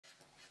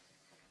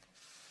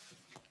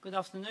Good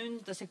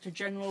afternoon. The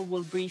Secretary-General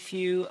will brief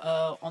you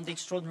on the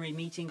extraordinary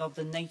meeting of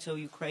the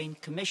NATO-Ukraine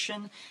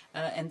Commission,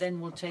 and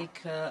then we'll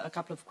take a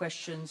couple of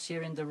questions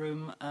here in the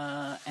room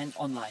and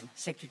online.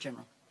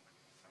 Secretary-General.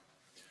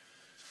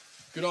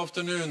 Good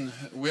afternoon.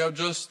 We have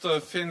just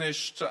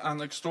finished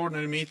an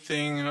extraordinary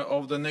meeting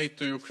of the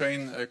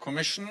NATO-Ukraine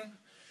Commission.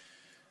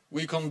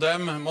 We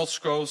condemn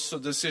Moscow's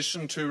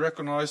decision to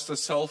recognize the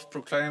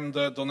self-proclaimed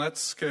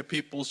Donetsk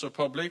People's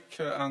Republic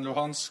and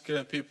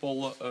Luhansk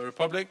People's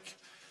Republic.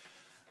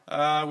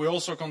 We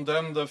also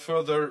condemn the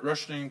further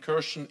Russian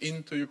incursion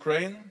into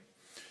Ukraine.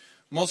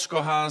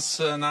 Moscow has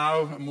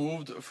now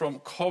moved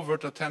from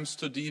covert attempts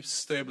to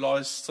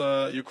destabilize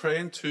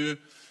Ukraine to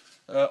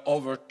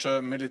overt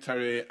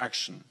military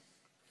action.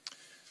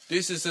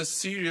 This is a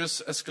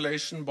serious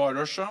escalation by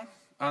Russia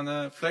and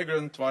a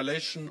flagrant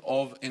violation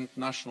of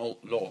international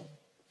law.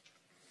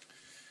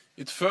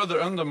 It further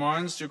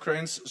undermines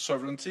Ukraine's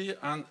sovereignty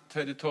and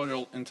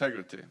territorial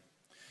integrity.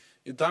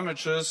 It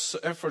damages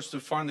efforts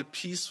to find a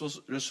peaceful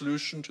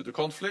resolution to the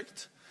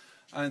conflict,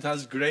 and it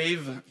has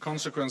grave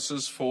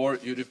consequences for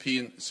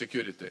European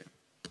security.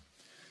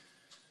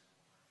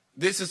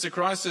 This is a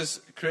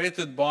crisis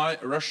created by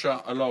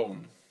Russia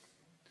alone.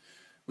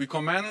 We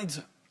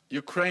commend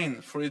Ukraine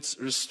for its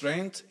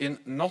restraint in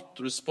not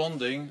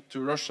responding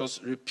to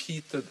Russia's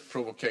repeated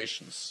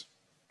provocations.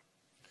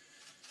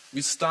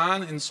 We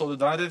stand in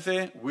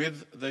solidarity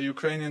with the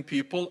Ukrainian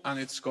people and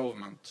its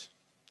government.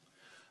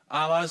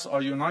 Allies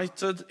are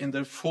united in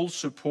their full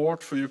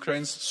support for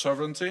Ukraine's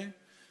sovereignty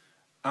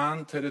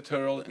and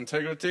territorial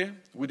integrity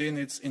within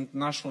its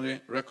internationally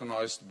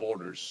recognized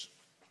borders.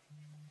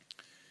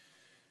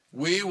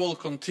 We will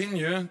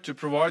continue to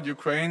provide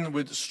Ukraine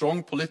with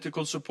strong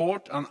political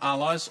support, and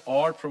allies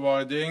are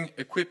providing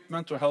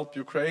equipment to help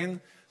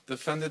Ukraine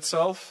defend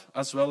itself,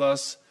 as well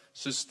as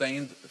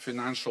sustained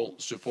financial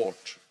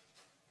support.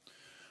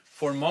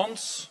 For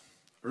months,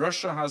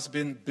 Russia has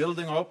been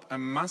building up a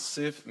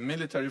massive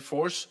military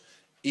force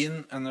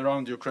in and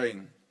around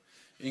Ukraine,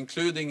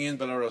 including in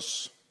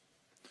Belarus,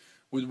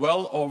 with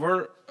well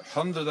over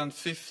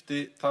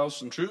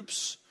 150,000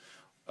 troops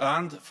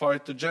and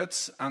fighter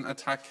jets and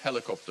attack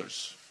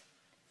helicopters.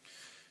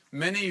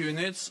 Many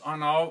units are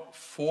now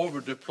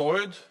forward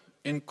deployed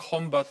in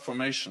combat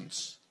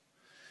formations.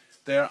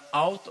 They are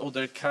out of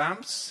their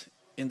camps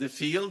in the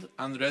field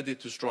and ready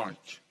to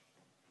strike.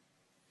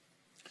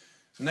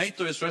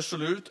 NATO is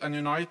resolute and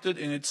united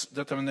in its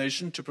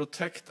determination to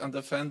protect and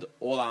defend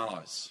all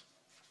allies.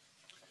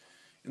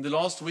 In the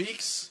last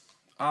weeks,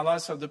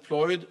 allies have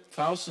deployed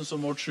thousands of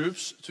more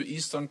troops to the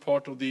eastern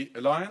part of the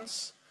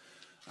alliance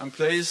and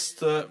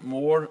placed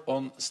more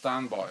on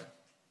standby.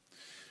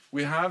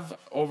 We have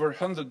over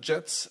 100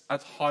 jets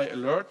at high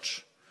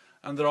alert,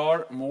 and there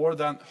are more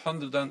than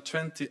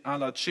 120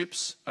 allied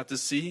ships at the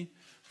sea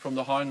from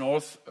the high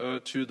north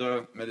to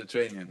the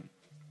Mediterranean.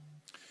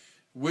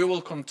 We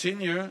will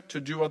continue to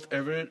do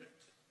whatever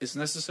is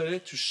necessary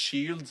to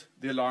shield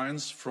the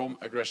alliance from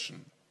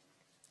aggression.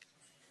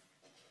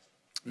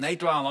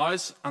 NATO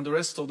allies and the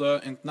rest of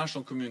the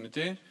international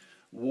community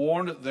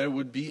warned there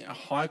would be a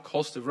high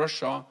cost if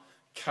Russia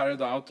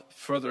carried out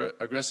further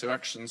aggressive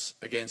actions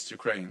against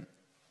Ukraine.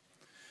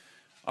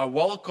 I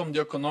welcome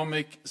the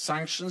economic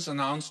sanctions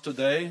announced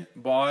today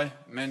by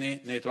many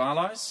NATO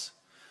allies,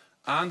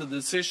 and the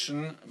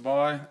decision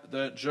by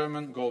the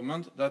German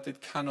government that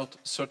it cannot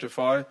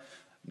certify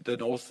the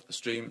Nord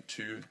Stream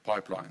 2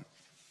 pipeline.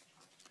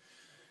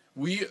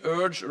 We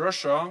urge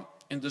Russia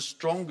in the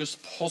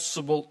strongest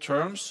possible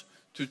terms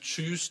to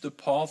choose the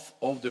path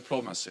of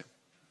diplomacy.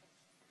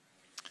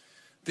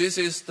 This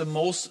is the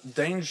most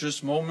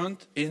dangerous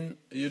moment in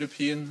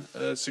European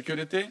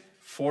security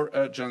for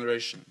a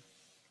generation.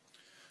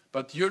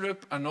 But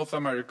Europe and North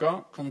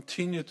America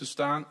continue to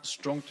stand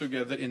strong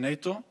together in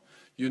NATO,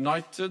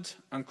 united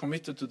and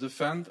committed to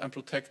defend and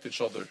protect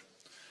each other.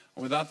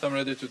 And with that, I'm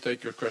ready to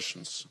take your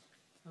questions.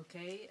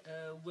 Okay,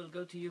 we'll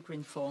go to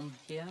Ukraine phone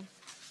here.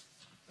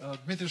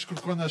 Dmitry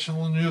Shkurko,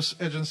 National News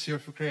Agency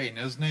of Ukraine.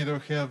 As NATO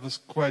has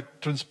quite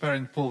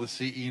transparent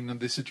policy in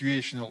the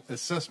situational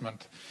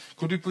assessment,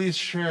 could you please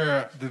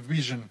share the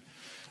vision?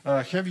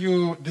 Have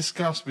you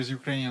discussed with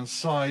Ukrainian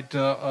side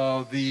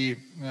the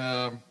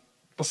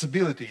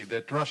possibility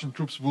that Russian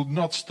troops will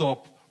not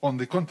stop on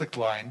the contact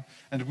line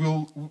and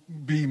will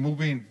be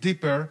moving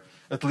deeper,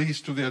 at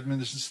least to the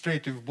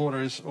administrative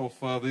borders of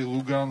the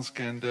Lugansk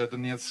and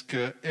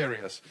Donetsk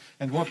areas?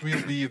 And what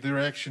will be the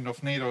reaction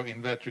of NATO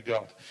in that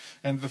regard?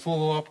 And the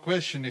follow-up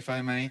question, if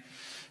I may,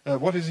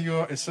 what is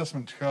your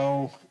assessment?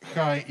 How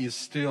high is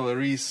still a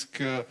risk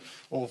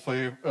of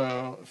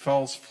a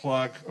false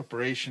flag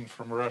operation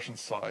from Russian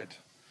side?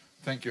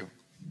 Thank you.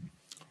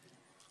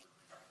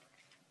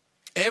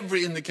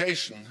 Every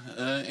indication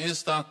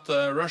is that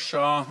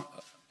Russia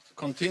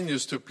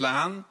continues to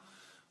plan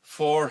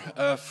for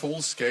a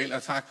full-scale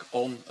attack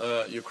on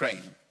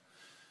Ukraine.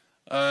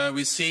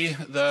 We see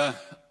the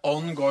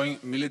ongoing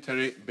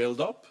military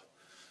build-up.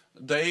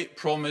 They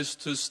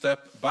promised to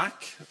step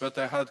back, but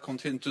they had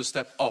continued to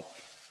step up.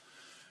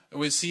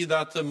 we see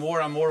that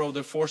more and more of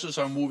the forces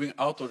are moving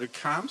out of the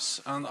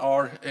camps and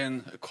are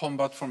in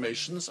combat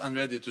formations and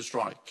ready to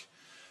strike.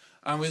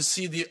 And we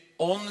see the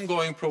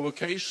ongoing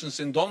provocations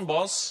in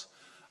Donbass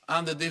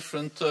and the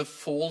different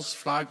false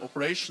flag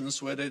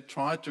operations where they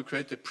try to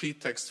create a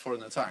pretext for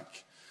an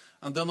attack.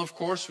 And then, of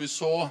course, we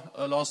saw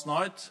last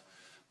night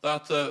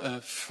that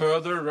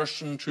further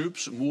Russian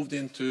troops moved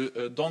into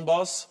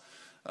Donbass,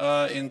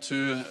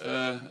 into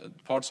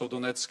parts of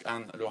Donetsk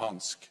and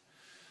Luhansk.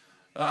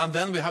 And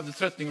then we have the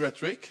threatening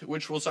rhetoric,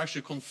 which was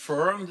actually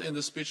confirmed in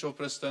the speech of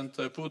President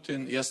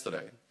Putin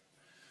yesterday.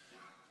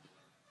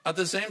 At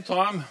the same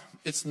time,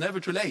 it's never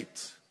too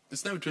late.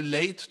 It's never too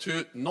late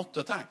to not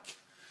attack.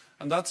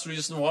 And that's the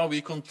reason why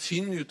we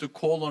continue to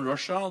call on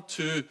Russia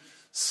to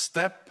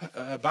step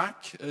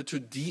back, to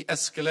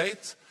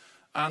de-escalate,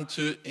 and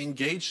to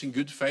engage in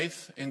good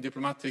faith in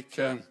diplomatic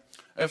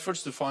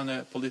efforts to find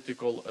a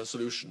political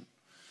solution.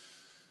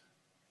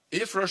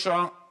 If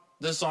Russia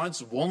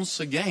decides once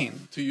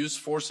again to use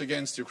force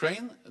against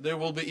Ukraine, there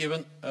will be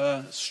even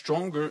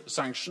stronger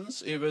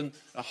sanctions, even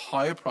a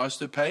higher price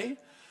to pay.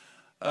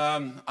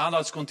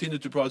 Allies continue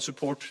to provide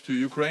support to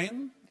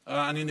Ukraine.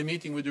 And in the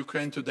meeting with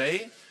Ukraine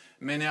today,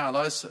 many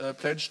allies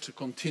pledged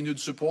continued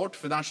support,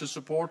 financial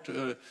support,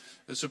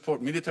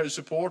 military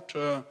support,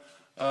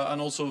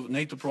 and also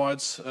NATO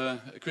provides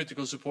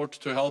critical support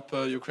to help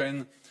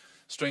Ukraine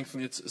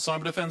strengthen its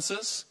cyber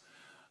defenses.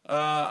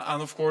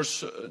 And of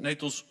course,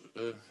 NATO's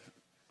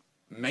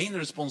main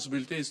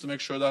responsibility is to make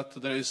sure that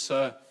there is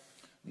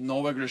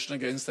no aggression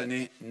against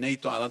any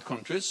NATO allied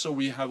countries. So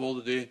we have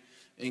already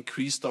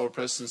increased our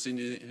presence in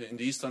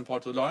the eastern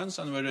part of the alliance,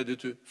 and we're ready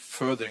to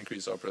further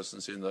increase our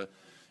presence in the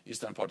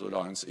eastern part of the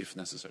alliance if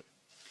necessary.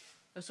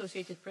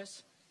 Associated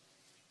Press.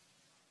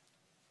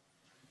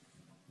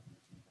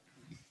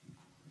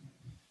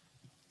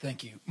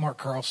 Thank you. Mark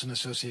Carlson,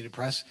 Associated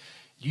Press.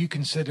 Do you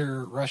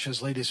consider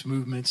Russia's latest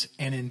movements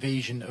an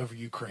invasion of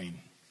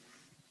Ukraine?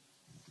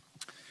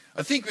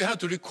 I think we have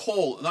to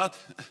recall that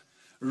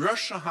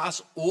Russia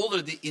has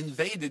already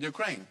invaded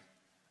Ukraine.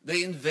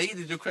 They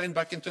invaded Ukraine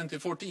back in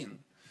 2014.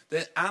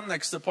 They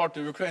annexed the part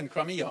of Ukraine,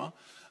 Crimea,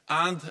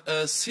 and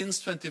since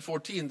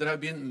 2014 there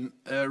have been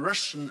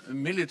Russian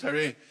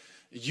military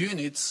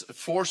units,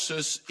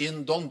 forces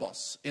in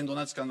Donbass, in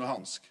Donetsk and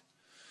Luhansk.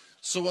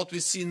 So what we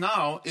see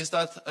now is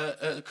that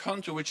a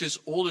country which is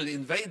already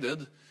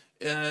invaded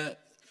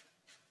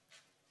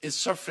is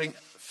suffering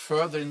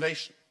further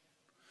invasion.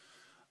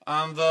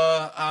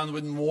 And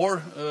with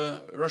more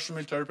Russian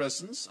military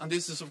presence. And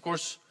this is, of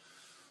course,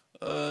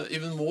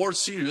 even more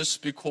serious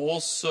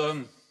because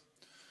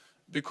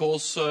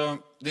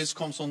this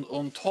comes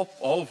on top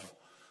of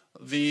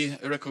the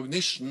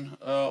recognition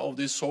of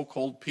these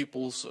so-called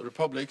People's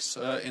Republics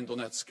in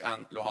Donetsk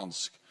and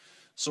Luhansk.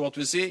 So what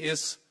we see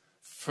is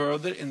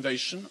further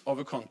invasion of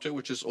a country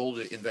which is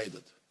already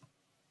invaded.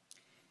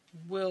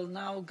 We'll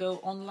now go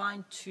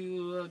online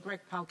to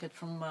Greg Palkett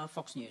from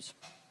Fox News.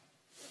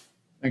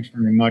 Thanks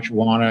very much,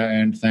 Juana,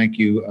 and thank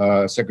you,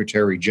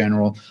 Secretary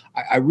General.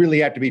 I really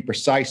have to be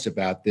precise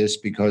about this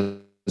because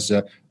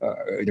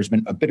there's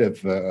been a bit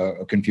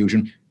of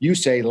confusion. You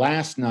say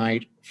last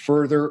night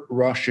further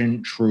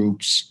Russian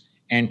troops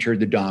entered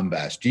the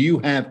Donbass. Do you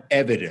have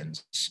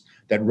evidence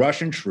that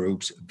Russian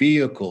troops,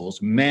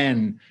 vehicles,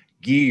 men,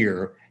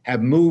 gear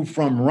have moved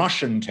from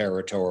Russian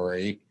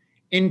territory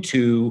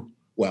into,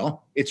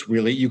 well, it's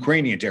really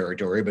Ukrainian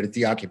territory, but it's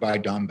the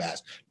occupied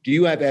Donbass? Do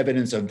you have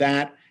evidence of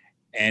that?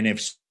 And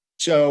if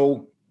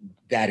so,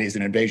 that is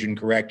an invasion,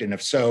 correct? And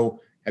if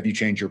so, have you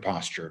changed your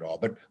posture at all?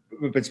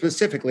 But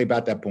specifically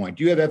about that point,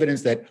 do you have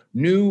evidence that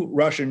new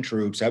Russian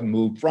troops have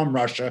moved from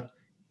Russia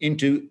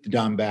into the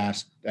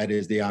Donbass, that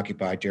is the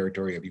occupied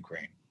territory of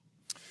Ukraine?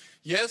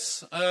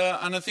 Yes,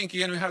 and I think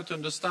again we have to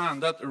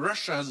understand that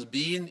Russia has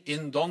been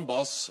in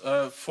Donbass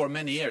for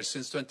many years,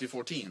 since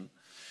 2014.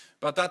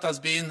 But that has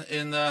been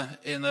in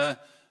a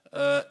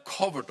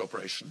covert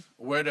operation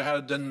where they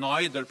have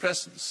denied their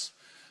presence.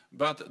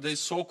 But the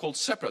so-called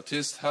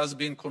separatist has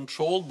been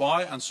controlled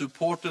by and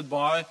supported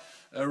by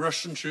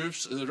Russian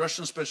troops,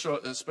 Russian special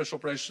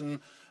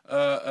operation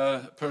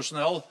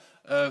personnel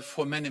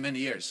for many, many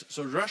years.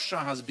 So Russia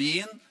has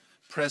been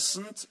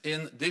present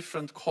in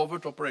different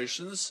covert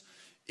operations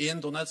in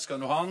Donetsk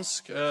and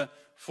Luhansk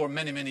for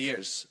many, many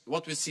years.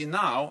 What we see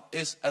now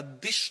is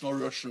additional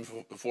Russian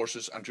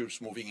forces and troops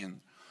moving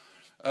in.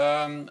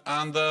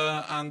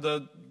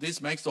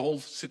 This makes the whole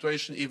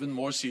situation even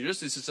more serious.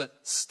 This is a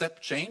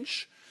step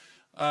change.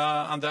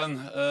 And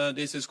then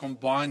this is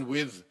combined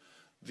with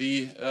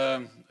the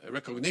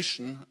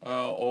recognition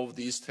of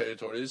these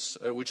territories,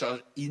 which are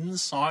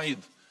inside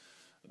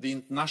the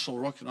international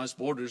recognized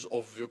borders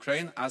of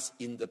Ukraine as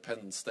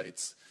independent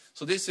states.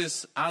 So this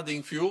is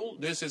adding fuel.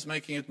 This is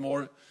making it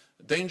more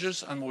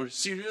dangerous and more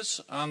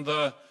serious. And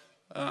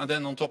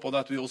then on top of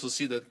that, we also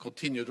see the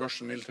continued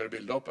Russian military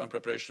build-up and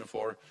preparation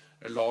for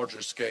a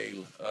larger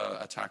scale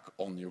attack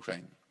on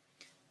Ukraine.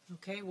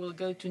 Okay, we'll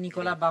go to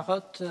Nicolas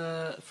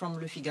Barotte from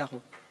Le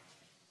Figaro.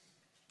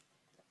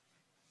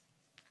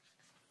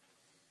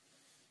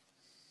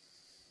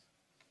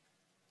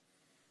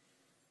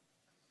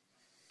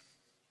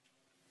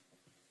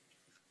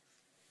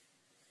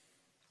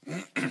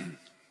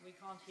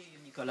 can't hear you,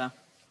 Nicola.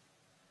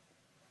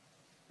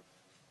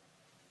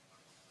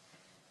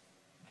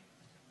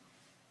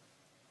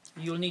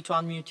 You'll need to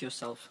unmute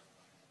yourself.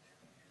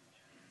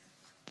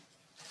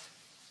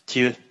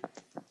 Do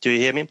you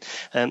hear me?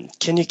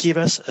 Can you give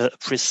us a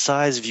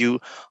precise view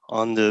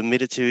on the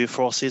military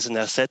forces and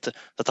assets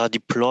that are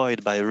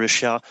deployed by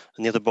Russia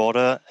near the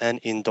border and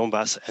in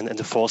Donbass and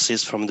the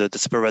forces from the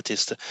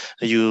separatists?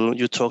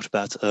 You talked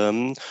about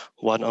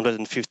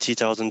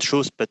 150,000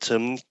 troops, but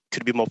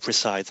could be more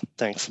precise.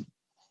 Thanks.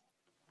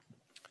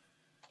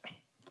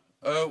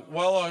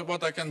 Well,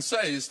 what I can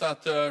say is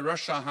that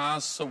Russia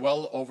has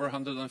well over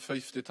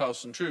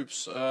 150,000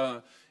 troops.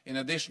 In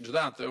addition to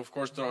that, of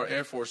course, there are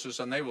air forces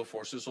and naval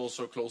forces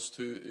also close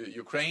to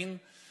Ukraine.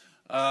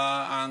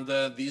 And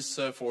these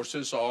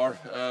forces are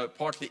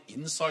partly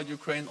inside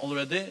Ukraine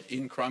already,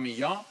 in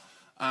Crimea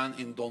and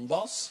in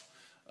Donbass,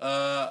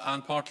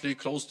 and partly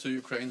close to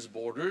Ukraine's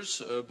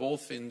borders,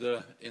 both in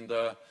the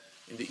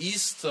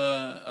east,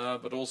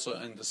 but also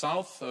in the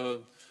south,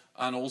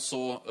 and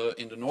also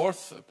in the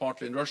north,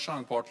 partly in Russia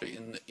and partly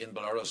in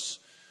Belarus.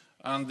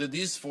 And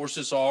these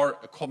forces are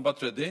combat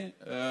ready,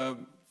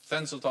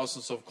 tens of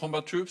thousands of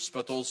combat troops,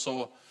 but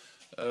also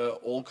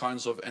all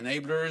kinds of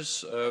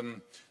enablers,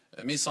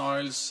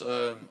 missiles,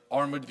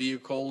 armored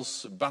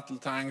vehicles, battle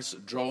tanks,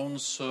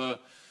 drones,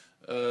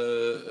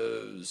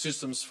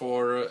 systems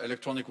for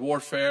electronic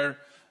warfare,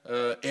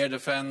 air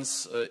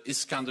defense,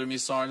 Iskander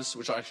missiles,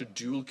 which are actually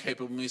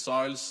dual-capable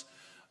missiles,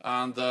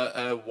 and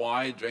a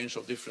wide range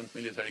of different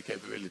military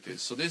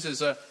capabilities. So this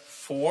is a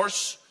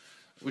force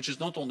which is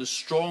not only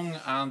strong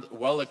and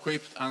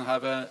well-equipped and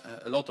have a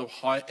lot of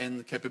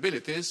high-end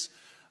capabilities,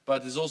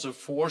 but is also a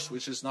force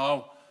which is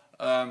now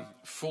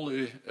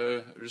fully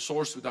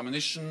resourced with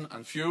ammunition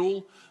and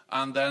fuel,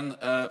 and then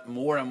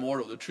more and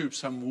more of the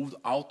troops have moved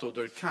out of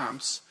their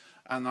camps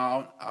and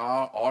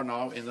are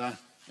now in a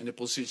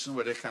position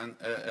where they can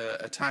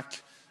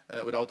attack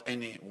without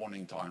any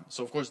warning time.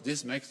 So, of course,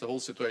 this makes the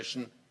whole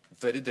situation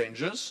very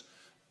dangerous,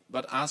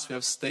 but as we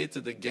have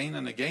stated again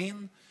and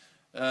again,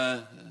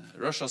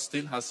 Russia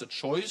still has a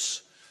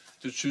choice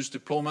to choose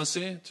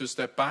diplomacy, to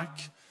step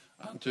back,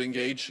 and to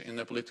engage in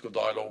a political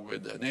dialogue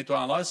with NATO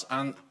allies.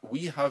 And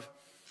we have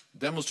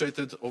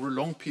demonstrated over a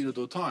long period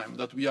of time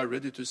that we are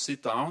ready to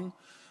sit down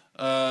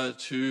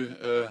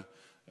to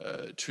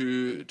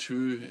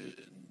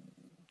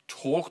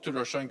talk to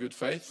Russia in good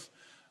faith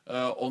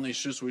on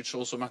issues which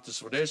also matters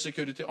for their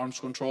security, arms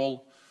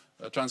control,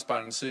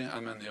 transparency,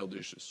 and many other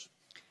issues.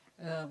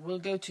 We'll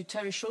go to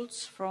Terry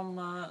Schultz from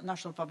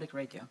National Public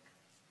Radio.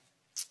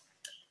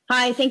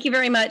 Hi, thank you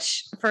very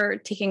much for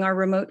taking our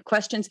remote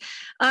questions.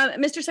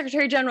 Mr.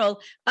 Secretary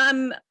General,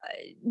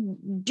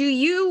 do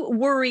you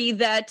worry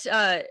that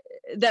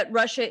that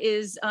Russia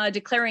is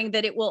declaring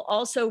that it will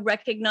also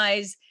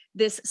recognize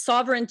this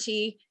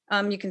sovereignty,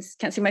 you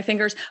can't see my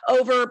fingers,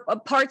 over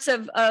parts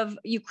of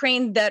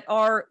Ukraine that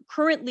are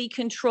currently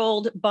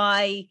controlled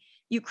by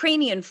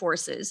Ukrainian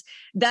forces?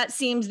 That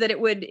seems that it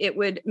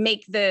would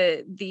make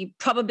the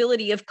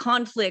probability of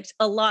conflict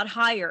a lot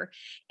higher.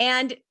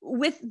 And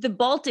with the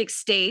Baltic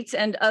states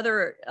and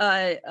other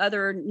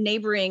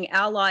neighboring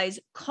allies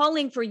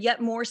calling for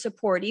yet more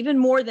support, even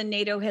more than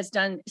NATO has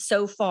done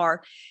so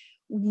far,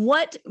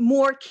 what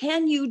more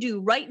can you do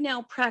right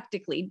now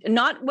practically?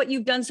 Not what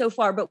you've done so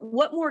far, but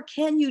what more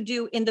can you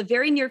do in the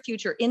very near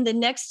future, in the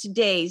next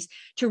days,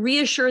 to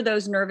reassure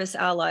those nervous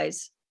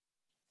allies?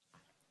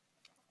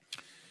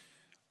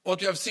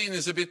 What you have seen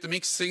is a bit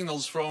mixed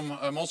signals from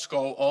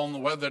Moscow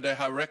on whether they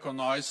have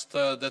recognized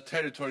the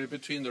territory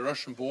between the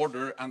Russian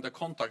border and the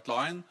contact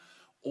line,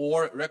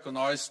 or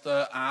recognized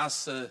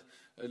as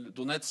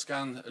Donetsk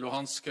and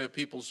Luhansk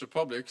People's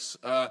Republics,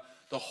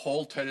 the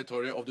whole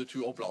territory of the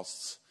two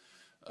oblasts.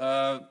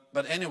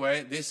 But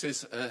anyway, this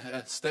is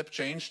a step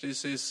change.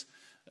 This is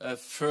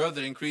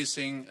further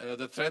increasing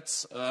the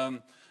threats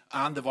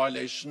and the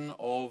violation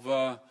of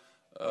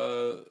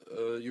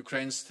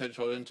Ukraine's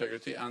territorial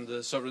integrity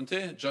and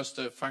sovereignty, just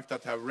the fact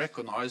that they have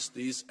recognized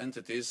these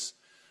entities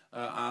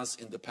as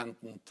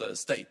independent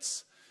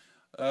states.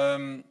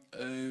 And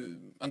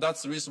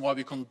that's the reason why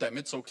we condemn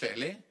it so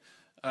clearly,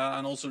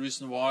 and also the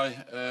reason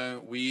why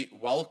we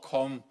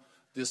welcome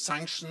the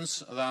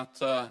sanctions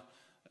that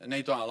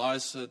NATO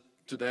allies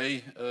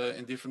today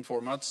in different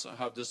formats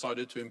have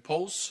decided to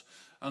impose,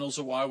 and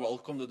also why I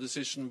welcome the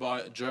decision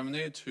by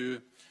Germany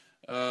to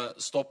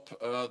stop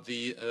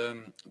the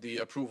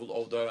approval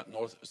of the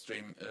Nord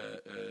Stream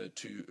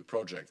 2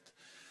 project.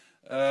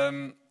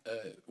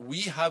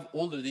 We have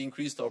already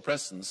increased our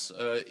presence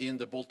in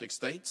the Baltic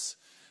states.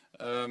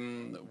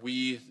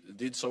 We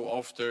did so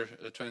after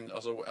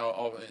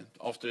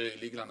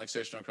illegal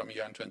annexation of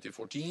Crimea in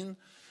 2014,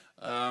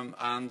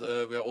 and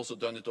we have also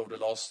done it over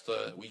the last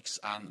weeks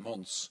and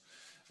months.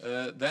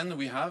 Then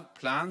we have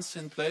plans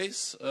in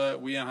place.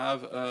 We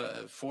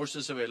have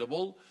forces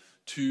available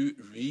to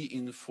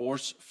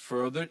reinforce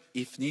further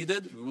if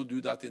needed. We will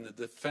do that in a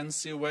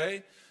defensive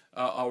way.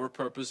 Our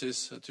purpose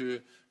is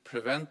to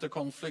prevent the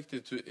conflict,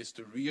 is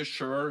to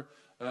reassure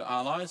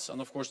allies, and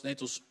of course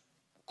NATO's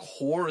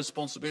core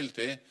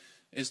responsibility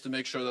is to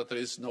make sure that there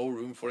is no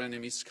room for any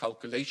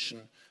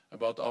miscalculation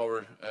about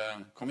our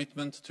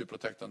commitment to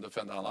protect and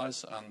defend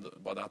allies, and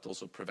by that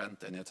also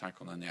prevent any attack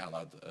on any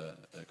allied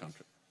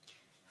country.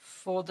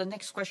 For the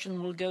next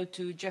question, we'll go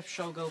to Jeff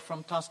Shogo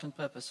from Task and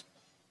Purpose.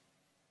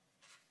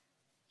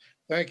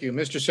 Thank you.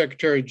 Mr.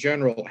 Secretary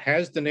General,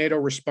 has the NATO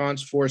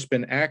response force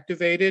been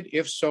activated?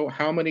 If so,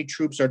 how many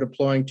troops are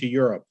deploying to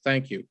Europe?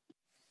 Thank you.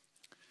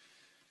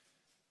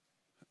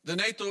 The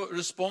NATO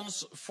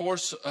response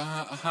force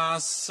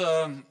has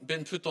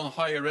been put on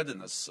higher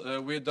readiness.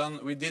 We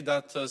did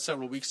that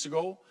several weeks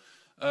ago,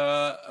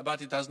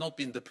 but it has not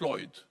been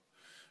deployed.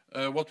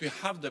 What we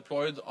have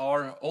deployed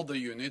are other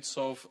units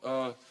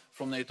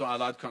from NATO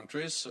allied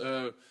countries.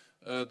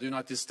 The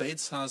United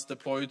States has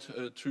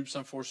deployed troops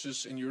and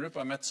forces in Europe.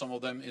 I met some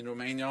of them in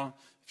Romania a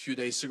few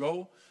days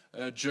ago.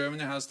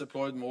 Germany has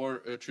deployed more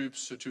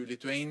troops to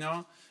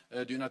Lithuania.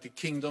 The United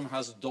Kingdom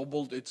has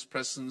doubled its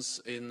presence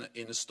in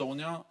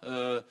Estonia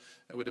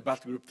with a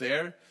battle group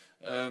there,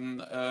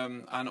 and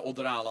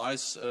other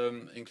allies,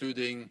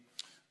 including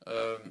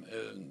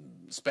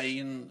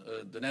Spain,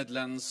 the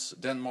Netherlands,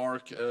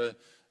 Denmark,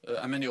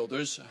 and many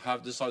others,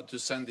 have decided to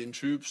send in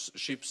troops,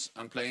 ships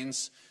and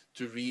planes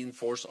to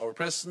reinforce our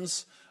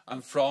presence.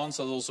 And France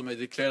has also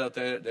made it clear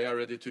that they are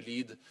ready to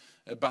lead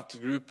a battle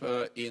group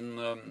in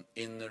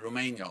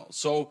Romania.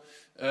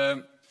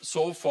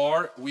 So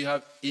far we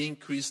have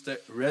increased the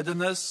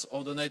readiness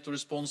of the NATO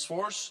response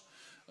force,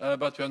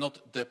 but we have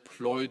not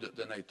deployed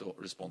the NATO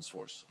response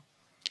force.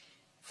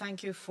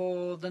 Thank you.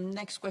 For the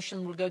next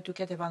question, we'll go to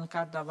Ketevan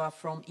Kardava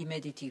from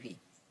Imedi TV.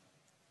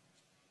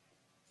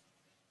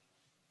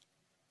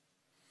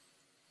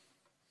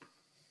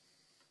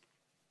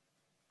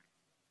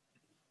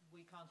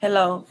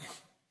 Hello.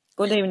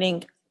 Good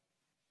evening.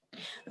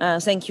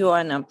 Thank you,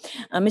 Anna.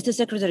 Mr.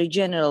 Secretary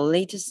General,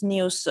 latest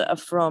news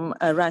from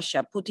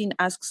Russia. Putin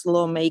asks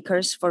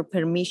lawmakers for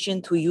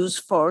permission to use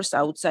force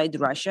outside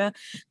Russia,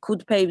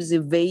 could pave the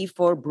way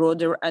for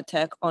broader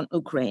attack on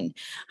Ukraine.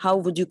 How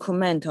would you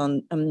comment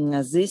on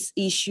this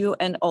issue?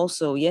 And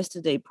also,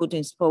 yesterday,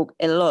 Putin spoke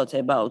a lot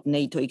about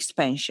NATO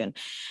expansion.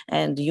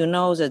 And you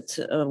know that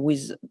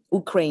with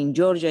Ukraine,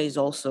 Georgia is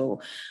also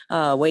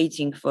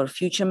waiting for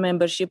future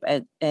membership,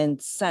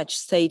 and such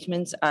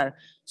statements are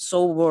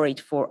so worried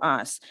for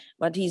us.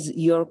 What is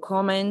your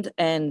comment,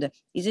 and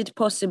is it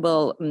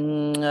possible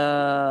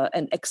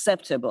and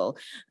acceptable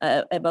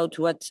about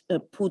what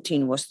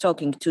Putin was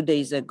talking 2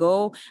 days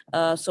ago,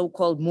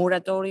 so-called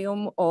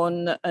moratorium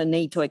on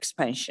NATO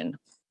expansion?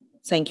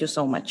 Thank you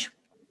so much.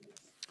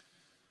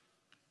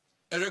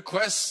 A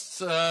request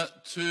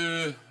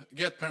to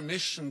get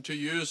permission to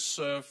use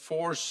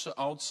force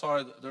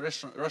outside the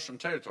Russian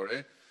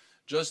territory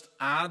just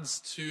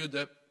adds to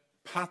the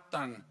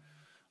pattern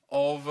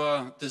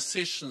of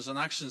decisions and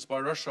actions by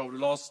Russia over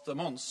the last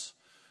months,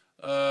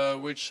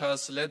 which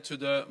has led to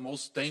the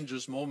most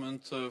dangerous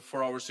moment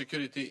for our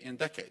security in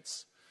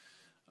decades.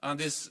 And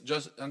this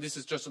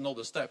is just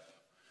another step.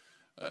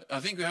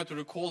 I think we have to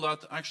recall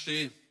that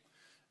actually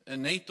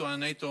NATO and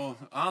NATO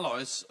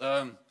allies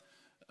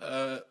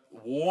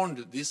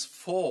warned this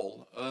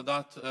fall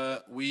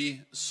that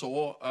we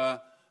saw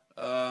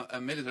a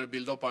military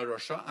build-up by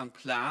Russia and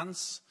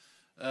plans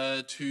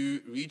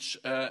to reach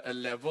a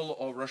level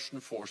of Russian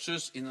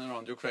forces in and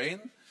around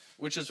Ukraine,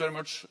 which is very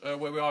much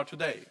where we are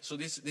today. So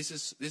this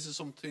is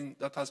something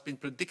that has been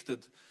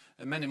predicted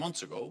many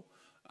months ago,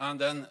 and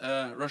then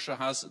Russia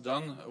has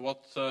done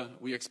what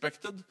we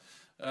expected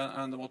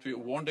and what we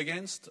warned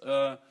against.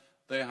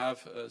 They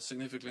have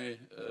significantly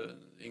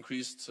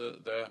increased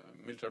their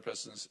military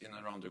presence in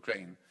and around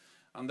Ukraine.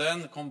 And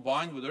then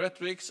combined with the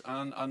rhetorics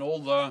and all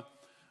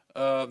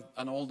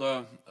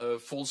the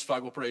false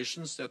flag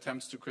operations, the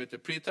attempts to create a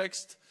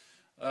pretext,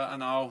 and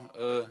now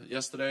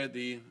yesterday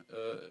the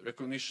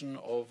recognition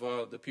of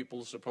the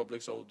People's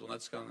Republics of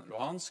Donetsk and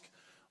Luhansk,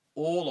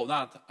 all of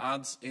that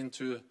adds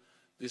into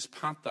this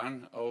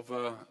pattern of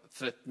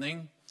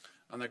threatening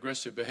and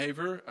aggressive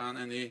behavior, and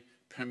any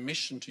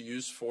permission to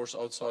use force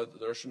outside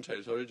the Russian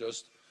territory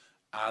just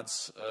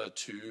adds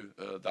to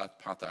that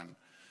pattern.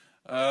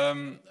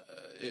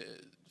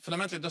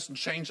 Fundamentally, it doesn't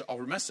change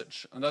our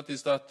message, and that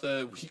is that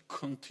we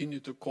continue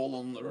to call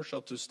on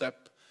Russia to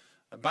step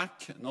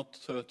back, not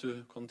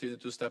to continue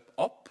to step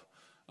up,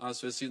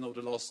 as we've seen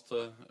over the last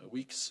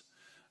weeks,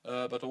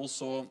 but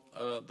also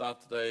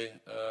that they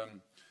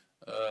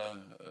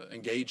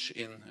engage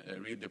in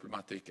real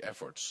diplomatic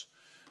efforts.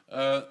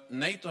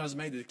 NATO has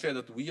made it clear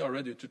that we are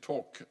ready to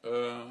talk,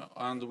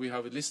 and we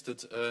have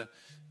listed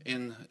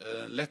in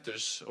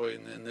letters, or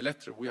in the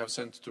letter we have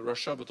sent to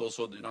Russia, but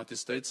also the United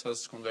States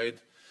has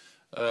conveyed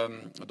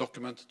a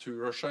document to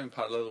Russia in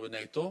parallel with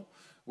NATO,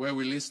 where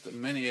we list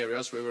many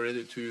areas where we're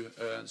ready to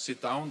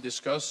sit down,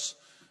 discuss,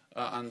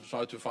 and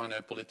try to find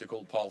a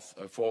political path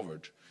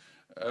forward.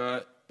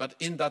 But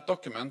in that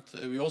document,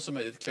 we also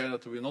made it clear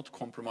that we will not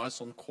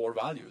compromise on core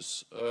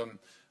values.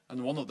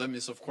 And one of them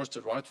is, of course,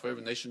 the right for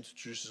every nation to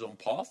choose its own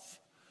path.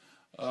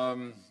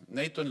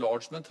 NATO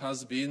enlargement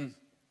has been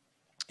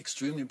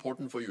extremely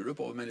important for Europe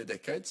over many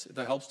decades. It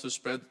helps to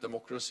spread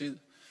democracy,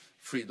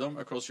 freedom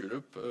across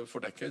Europe for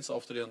decades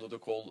after the end of the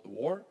Cold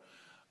War.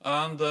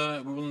 And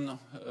we will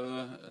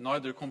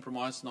neither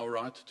compromise our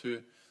right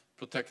to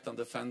protect and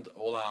defend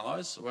all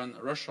allies. When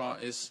Russia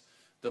is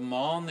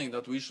demanding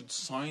that we should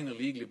sign a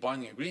legally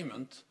binding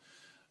agreement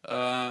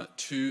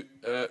to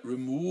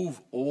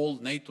remove all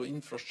NATO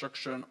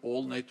infrastructure and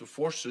all NATO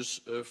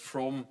forces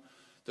from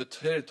the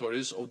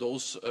territories of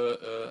those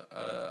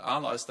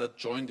allies that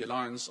joined the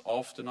alliance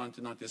after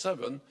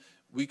 1997,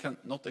 we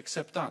cannot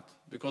accept that,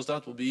 because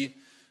that will be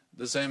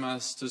the same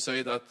as to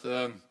say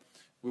that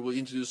we will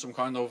introduce some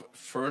kind of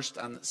first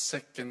and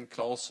second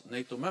class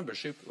NATO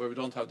membership where we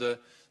don't have the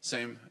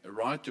same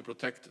right to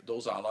protect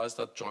those allies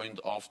that joined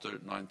after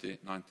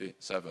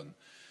 1997.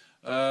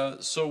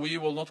 So we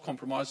will not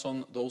compromise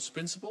on those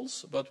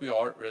principles, but we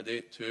are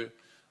ready to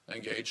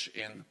engage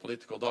in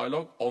political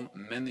dialogue on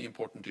many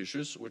important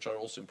issues, which are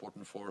also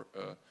important for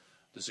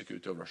the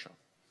security of Russia.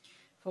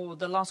 For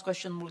the last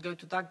question, we'll go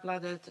to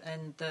Dagbladet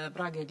and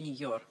Brage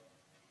Ligjor.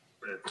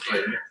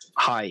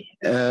 Hi.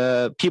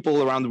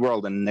 People around the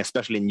world, and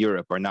especially in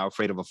Europe, are now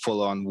afraid of a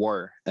full-on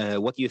war.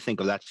 What do you think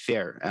of that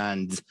fear,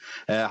 and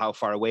how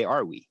far away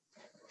are we?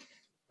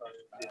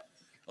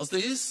 Well,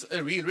 there is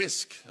a real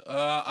risk,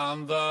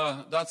 and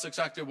that's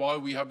exactly why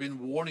we have been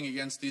warning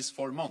against this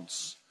for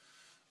months.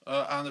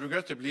 And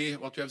regrettably,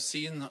 what we have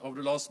seen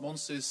over the last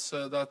months is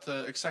that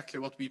exactly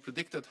what we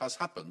predicted has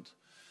happened.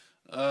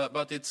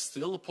 But it's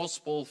still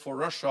possible for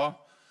Russia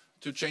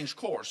to change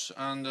course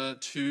and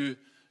to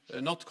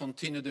not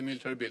continue the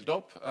military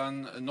build-up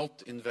and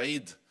not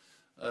invade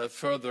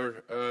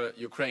further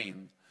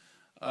Ukraine.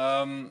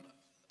 I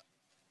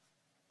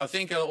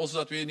think also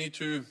that we need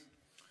to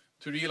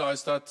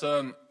realize that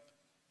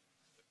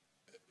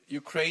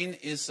Ukraine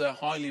is a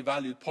highly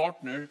valued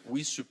partner.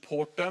 We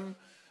support them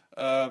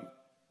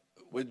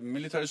with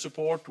military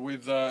support,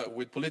 with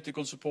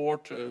political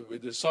support,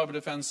 with the cyber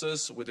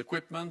defenses, with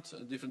equipment.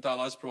 Different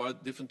allies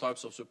provide different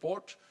types of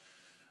support.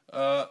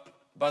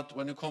 But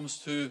when it comes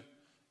to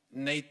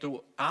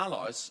NATO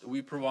allies,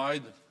 we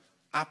provide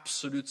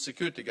absolute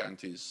security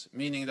guarantees,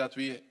 meaning that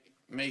we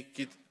make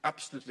it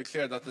absolutely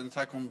clear that an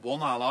attack on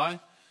one ally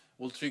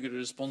will trigger a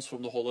response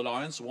from the whole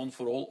alliance, one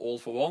for all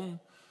for one.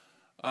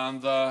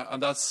 And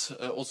that's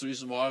also the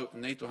reason why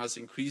NATO has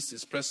increased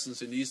its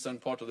presence in the eastern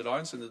part of the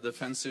alliance in a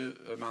defensive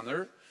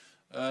manner,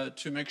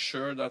 to make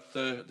sure that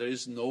there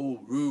is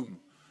no room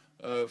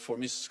for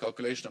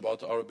miscalculation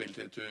about our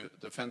ability to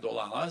defend all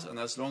allies. And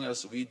as long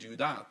as we do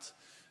that,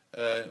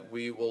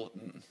 we will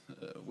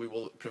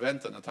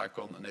prevent an attack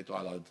on NATO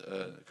allied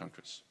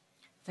countries.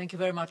 Thank you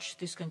very much.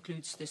 This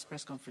concludes this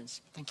press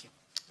conference. Thank you.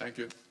 Thank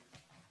you.